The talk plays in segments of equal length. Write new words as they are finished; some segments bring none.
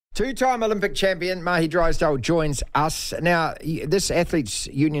Two-time Olympic champion Mahe Drysdale joins us. Now, this Athletes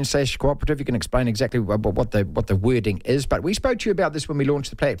Union / Cooperative, you can explain exactly what the wording is, but we spoke to you about this when we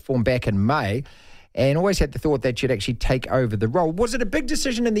launched the platform back in May and always had the thought that you'd actually take over the role. Was it a big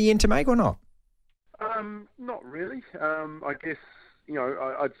decision in the end to make or not? Not really. I guess,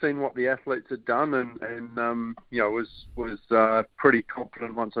 I'd seen what the athletes had done and was pretty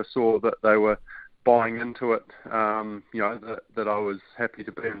confident once I saw that they were buying into it, that I was happy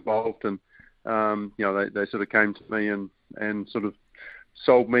to be involved, and they sort of came to me and sort of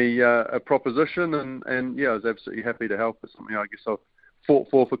sold me a proposition, and I was absolutely happy to help. It's something I guess I've fought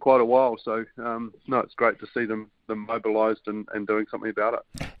for quite a while. So it's great to see them mobilised and doing something about it.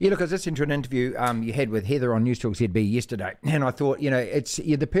 Yeah, look, I was listening to an interview you had with Heather on News Talk ZB yesterday, and I thought,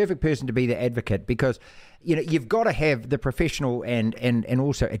 you're the perfect person to be the advocate because, you've got to have the professional and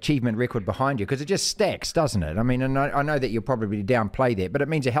also achievement record behind you because it just stacks, doesn't it? I mean, and I know that you'll probably downplay that, but it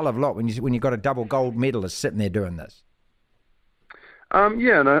means a hell of a lot when you've got a double gold medalist sitting there doing this.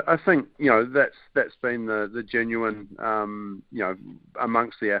 And I think that's been the genuine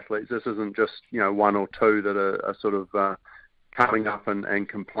amongst the athletes. This isn't just one or two that are sort of coming up and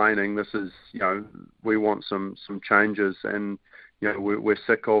complaining. This is we want some changes, and we're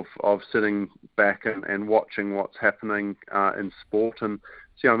sick of sitting back and watching what's happening in sport. And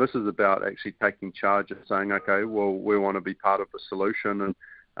so this is about actually taking charge and saying, okay, well, we want to be part of the solution, and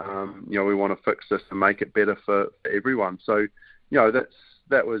we want to fix this and make it better for everyone. So.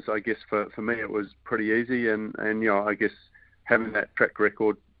 That was, I guess, for me, it was pretty easy, and I guess having that track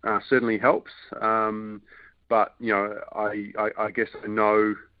record certainly helps. But I guess I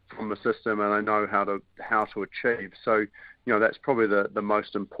know from the system, and I know how to achieve. So that's probably the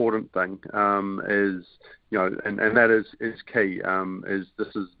most important thing is and that is key. Is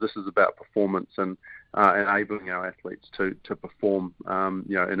this is about performance and enabling our athletes to perform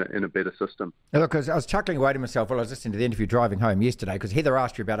in a better system. Now look, I was chuckling away to myself while I was listening to the interview driving home yesterday because Heather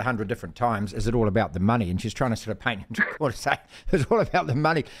asked you about 100 different times, is it all about the money? And she's trying to sort of paint into a corner to say it's all about the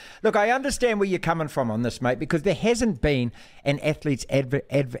money. Look, I understand where you're coming from on this, mate, because there hasn't been an athlete's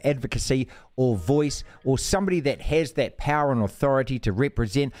advocacy or voice or somebody that has that power and authority to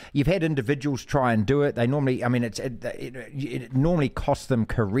represent. You've had individuals try and do it. They normally, it normally costs them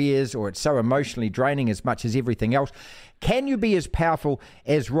careers, or it's so emotionally draining as much as everything else. Can you be as powerful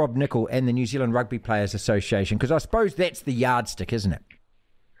as Rob Nichol and the New Zealand Rugby Players Association? Because I suppose that's the yardstick, isn't it?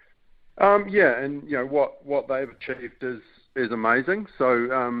 And what they've achieved is amazing.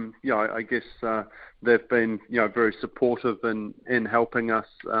 So I guess they've been very supportive in helping us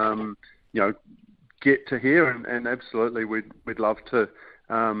get to here, and absolutely we'd love to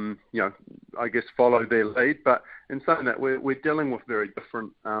I guess follow their lead. But in saying that, we're dealing with very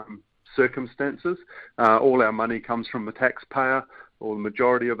different circumstances. All our money comes from the taxpayer, or the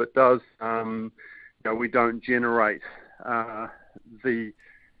majority of it does. We don't generate the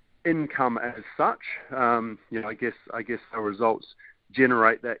income as such. I guess our results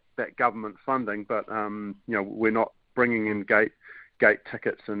generate that government funding, but we're not bringing in gate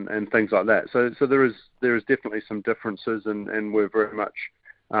tickets and things like that. So there is definitely some differences, and we're very much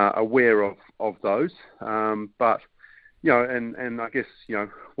aware of those. But and I guess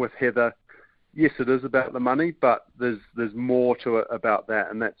with Heather, yes, it is about the money, but there's more to it about that,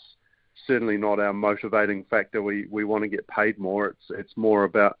 and that's certainly not our motivating factor. We want to get paid more. It's more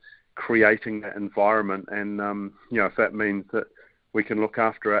about creating that environment, and if that means that we can look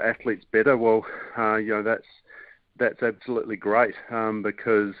after our athletes better, well, that's absolutely great,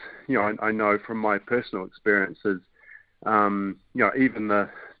 because I know from my personal experiences, even the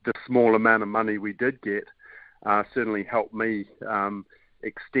small amount of money we did get certainly helped me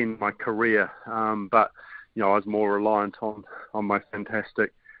extend my career, but I was more reliant on my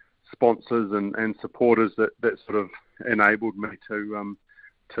fantastic sponsors and supporters that sort of enabled me to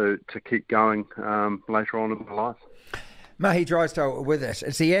keep going later on in my life. Mahe Drysdale with us.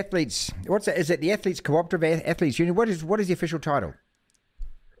 It's the Athletes. Is it the Athletes Cooperative, Athletes Union? What is the official title?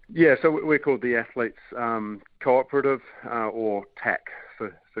 Yeah, so we're called the Athletes Cooperative, or TAC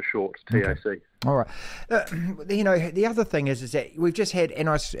for short, TAC. Okay. All right. The other thing is that we've just had, and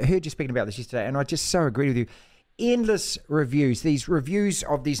I heard you speaking about this yesterday, and I just so agree with you, endless reviews, these reviews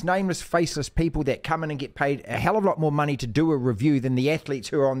of these nameless, faceless people that come in and get paid a hell of a lot more money to do a review than the athletes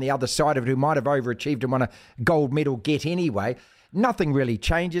who are on the other side of it, who might have overachieved and won a gold medal get anyway. Nothing really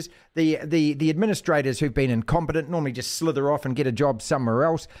changes. The administrators who've been incompetent normally just slither off and get a job somewhere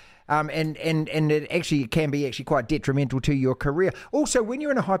else. And it actually can be quite detrimental to your career. Also, when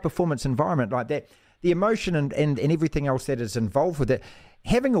you're in a high performance environment like that, the emotion and everything else that is involved with it,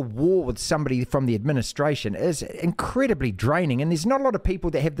 having a war with somebody from the administration is incredibly draining, and there's not a lot of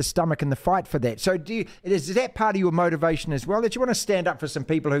people that have the stomach and the fight for that. So is that part of your motivation as well, that you want to stand up for some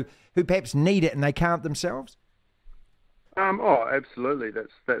people who perhaps need it and they can't themselves? Absolutely.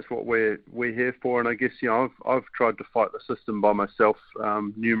 That's what we're here for. And I guess, I've tried to fight the system by myself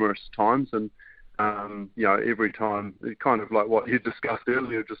numerous times, and every time, kind of like what you discussed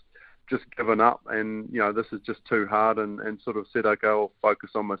earlier, just given up, and this is just too hard, and sort of said, okay, I'll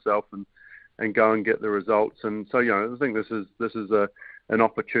focus on myself and go and get the results. And so I think this is an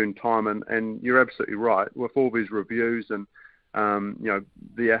opportune time, and you're absolutely right with all these reviews, and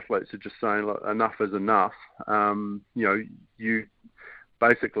the athletes are just saying, look, enough is enough. You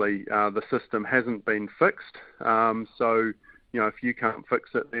basically, the system hasn't been fixed, so if you can't fix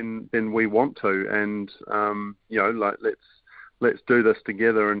it, then we want to, and let's do this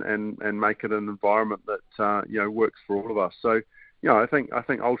together and make it an environment that works for all of us. So I think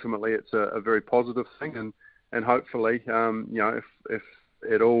ultimately it's a very positive thing, and hopefully if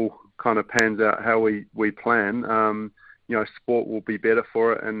it all kind of pans out how we plan, sport will be better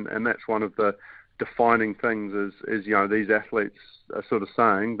for it, and that's one of the defining things is these athletes are sort of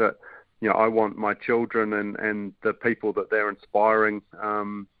saying that I want my children and the people that they're inspiring,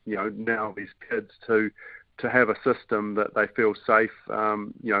 now these kids to have a system that they feel safe,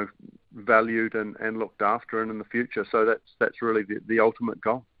 valued and looked after in the future. So that's really the ultimate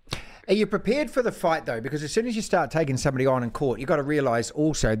goal. Are you prepared for the fight, though? Because as soon as you start taking somebody on in court, you've got to realise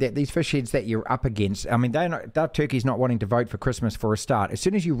also that these fish heads that you're up against, I mean, Turkey's not wanting to vote for Christmas for a start. As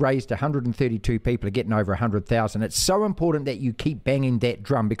soon as you raised 132 people are getting over 100,000, it's so important that you keep banging that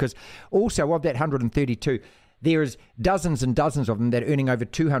drum, because also of that 132, there's dozens and dozens of them that are earning over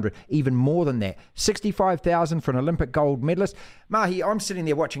 200, even more than that. 65,000 for an Olympic gold medalist. Mahe, I'm sitting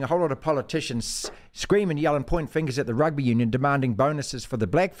there watching a whole lot of politicians scream and yell and point fingers at the rugby union demanding bonuses for the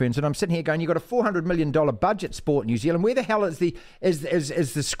Black Ferns, and I'm sitting here going, you've got a $400 million budget, Sport New Zealand. Where the hell is the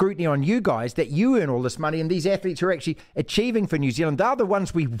scrutiny on you guys that you earn all this money and these athletes are actually achieving for New Zealand? They're the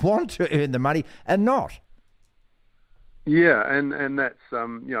ones we want to earn the money and not. Yeah, and that's a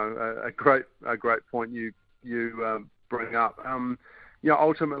great point you bring up.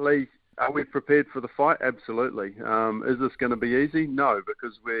 Ultimately, are we prepared for the fight? Absolutely. Is this going to be easy? No,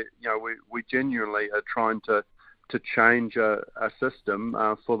 because we genuinely are trying to change a system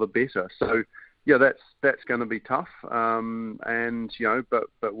for the better. So that's going to be tough. But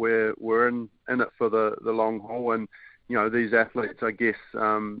we're in it for the long haul, and these athletes, I guess,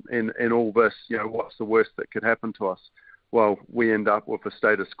 in all this, what's the worst that could happen to us? Well, we end up with a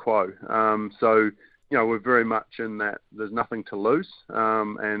status quo. So we're very much in that there's nothing to lose,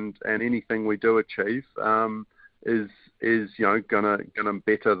 and anything we do achieve is gonna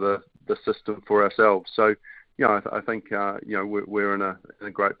better the system for ourselves. So I think we're in a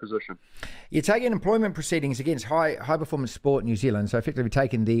great position. You're taking employment proceedings against high performance sport New Zealand, so effectively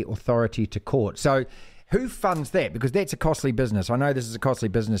taking the authority to court. So who funds that? Because that's a costly business. I know this is a costly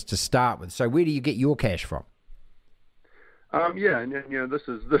business to start with. So where do you get your cash from?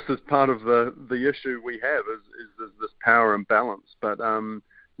 This is part of the issue we have is this power imbalance. But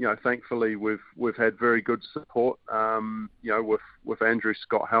thankfully we've had very good support. With Andrew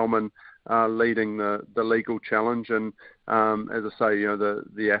Scott Hellman leading the legal challenge, and as I say,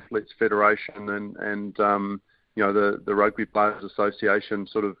 the Athletes Federation and the Rugby Players Association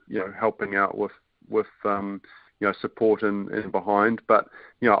sort of helping out with support and behind. But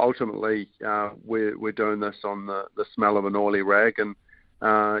ultimately we're doing this on the smell of an oily rag, and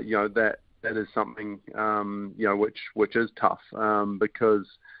that is something which is tough, because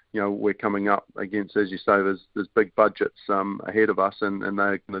we're coming up against, as you say, there's big budgets ahead of us, and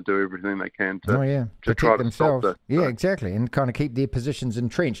they're going to do everything they can to try to stop this. Yeah, exactly, and kind of keep their positions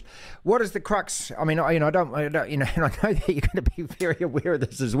entrenched. What is the crux? I mean, I know that you're going to be very aware of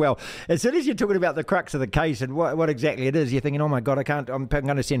this as well. As soon as you're talking about the crux of the case and what exactly it is, you're thinking, oh my God, I'm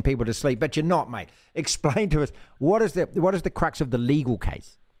going to send people to sleep, but you're not, mate. Explain to us what is the crux of the legal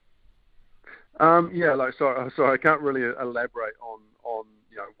case? Sorry, I can't really elaborate on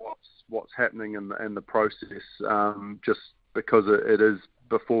what's happening in the process, just because it is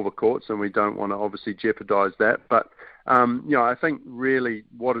before the courts, and we don't want to obviously jeopardise that. But I think really,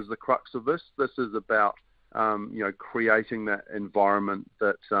 what is the crux of this? This is about creating that environment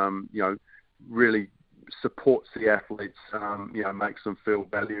that really supports the athletes, makes them feel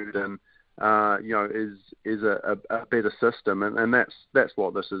valued, and is a better system, and that's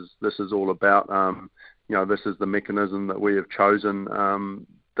what this is all about. This is the mechanism that we have chosen,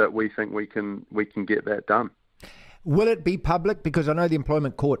 that we think we can get that done. Will it be public? Because I know the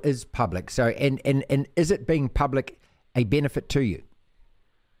employment court is public. So and is it being public a benefit to you?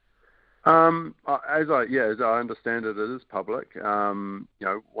 As I understand it, it is public.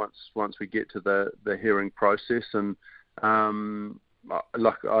 Once we get to the hearing process, and I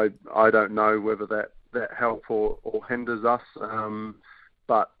don't know whether that helps or hinders us.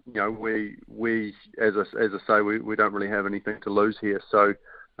 But we as I say, we don't really have anything to lose here. So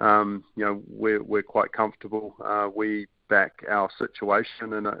we're quite comfortable. We back our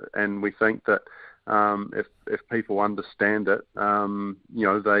situation, and we think that if people understand it,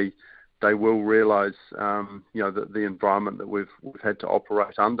 they will realise, that the environment that we've had to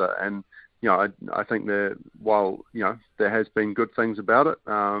operate under, and I think while there has been good things about it,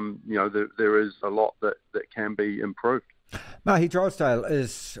 there is a lot that can be improved. Mahe Drysdale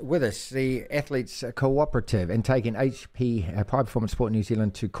is with us, the Athletes Cooperative, and taking HP, High Performance Sport New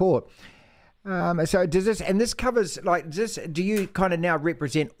Zealand, to court. So does this, and this covers, do you kind of now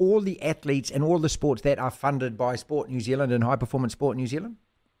represent all the athletes and all the sports that are funded by Sport New Zealand and High Performance Sport New Zealand?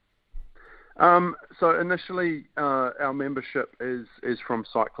 So initially, our membership is from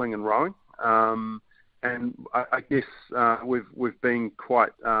cycling and rowing, and I guess we've been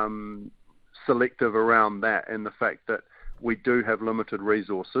quite selective around that, and the fact that we do have limited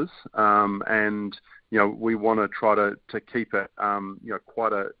resources, and we want to try to keep it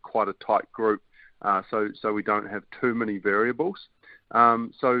quite a tight group, so we don't have too many variables.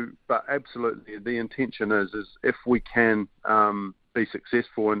 But absolutely, the intention is if we can be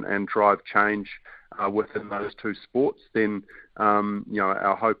successful and drive change within those two sports, then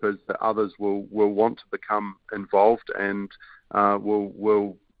our hope is that others will want to become involved, and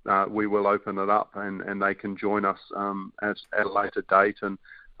we will open it up, and they can join us at a later date, and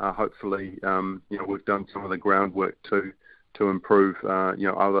hopefully we've done some of the groundwork to improve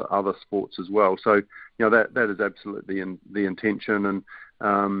other sports as well. So that is absolutely the intention, and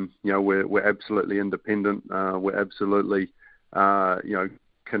we're absolutely independent. We're absolutely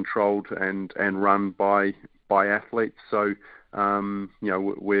controlled and run by athletes. So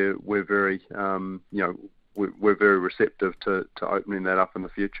we're very we're very receptive to opening that up in the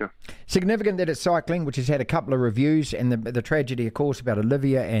future. Significant that it's cycling, which has had a couple of reviews, and the tragedy, of course, about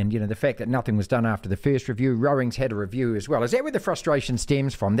Olivia, and the fact that nothing was done after the first review. Rowing's had a review as well. Is that where the frustration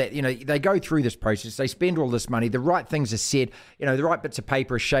stems from? That they go through this process, they spend all this money, the right things are said, the right bits of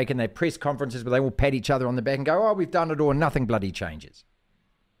paper are shaken, they press conferences where they all pat each other on the back and go, "Oh, we've done it all," and nothing bloody changes.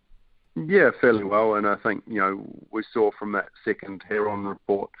 Yeah, fairly well, and I think we saw from that second Heron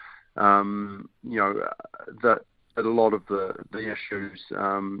report that a lot of the issues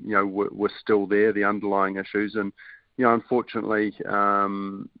were still there, the underlying issues, and unfortunately, I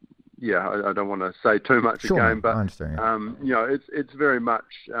don't want to say too much again, but it's very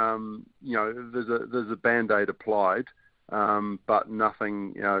much there's a band-aid applied, but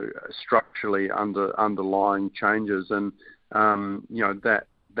nothing structurally underlying changes, and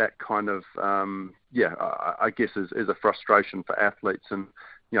that kind of I guess is a frustration for athletes, and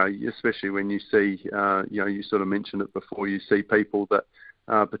especially when you see, you sort of mentioned it before, you see people that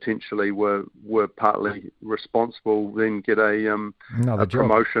potentially were partly responsible then get a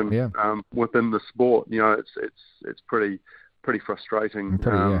promotion within the sport. It's pretty frustrating,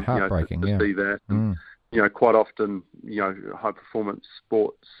 heartbreaking, to see that. And, quite often, high performance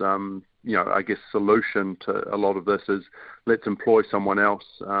sports, I guess solution to a lot of this is let's employ someone else,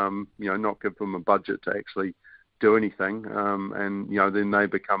 not give them a budget to actually do anything, and then they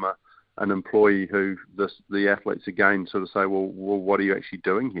become an employee who the athletes again sort of say, well, what are you actually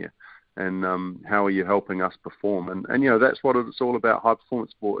doing here, and how are you helping us perform? And that's what it's all about. High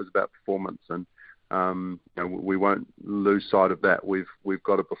performance sport is about performance, and we won't lose sight of that. We've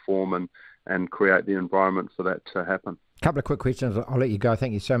got to perform and create the environment for that to happen. Couple of quick questions. I'll let you go.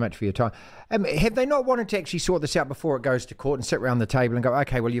 Thank you so much for your time. Have they not wanted to actually sort this out before it goes to court and sit around the table and go,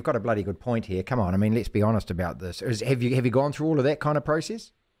 okay, well, you've got a bloody good point here. Come on. I mean, let's be honest about this. Have you gone through all of that kind of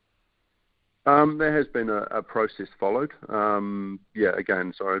process? There has been a process followed.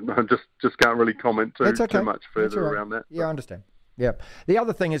 Again, sorry, I just can't really comment too much further around that. Yeah, I understand. Yeah. The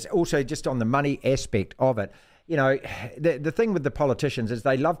other thing is also just on the money aspect of it. The thing with the politicians is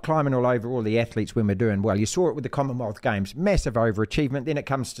they love climbing all over all the athletes when we're doing well. You saw it with the Commonwealth Games, massive overachievement. Then it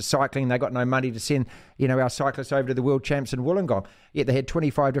comes to cycling. They got no money to send, our cyclists over to the world champs in Wollongong. Yet they had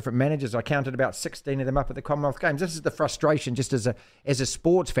 25 different managers. I counted about 16 of them up at the Commonwealth Games. This is the frustration just as a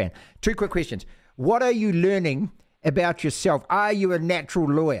sports fan. Two quick questions. What are you learning about yourself? Are you a natural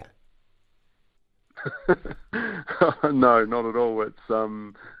lawyer? No, not at all. It's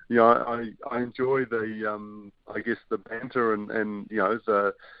I enjoy the I guess the banter and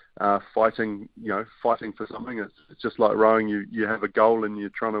the fighting for something. It's just like rowing. You have a goal and you're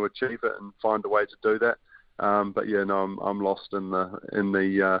trying to achieve it and find a way to do that. But yeah, no, I'm lost in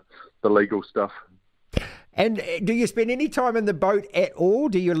the legal stuff. And do you spend any time in the boat at all?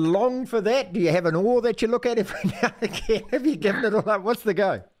 Do you long for that? Do you have an oar that you look at every now and again? Have you given it all up? What's the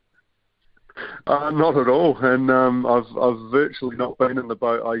go? Not at all, and I've virtually not been in the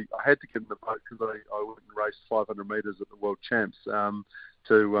boat. I had to get in the boat because I went and raced 500 metres at the World Champs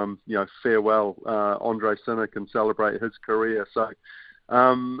to farewell Andre Sinnek and celebrate his career. So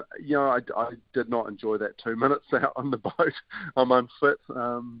I did not enjoy that 2 minutes out on the boat. I'm unfit.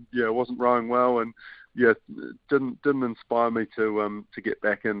 Wasn't rowing well, and didn't inspire me to get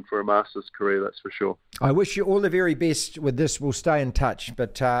back in for a Masters career. That's for sure. I wish you all the very best with this. We'll stay in touch,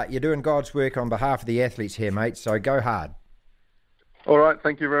 but you're doing God's work on behalf of the athletes here, mate. So go hard. All right.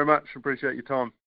 Thank you very much. Appreciate your time.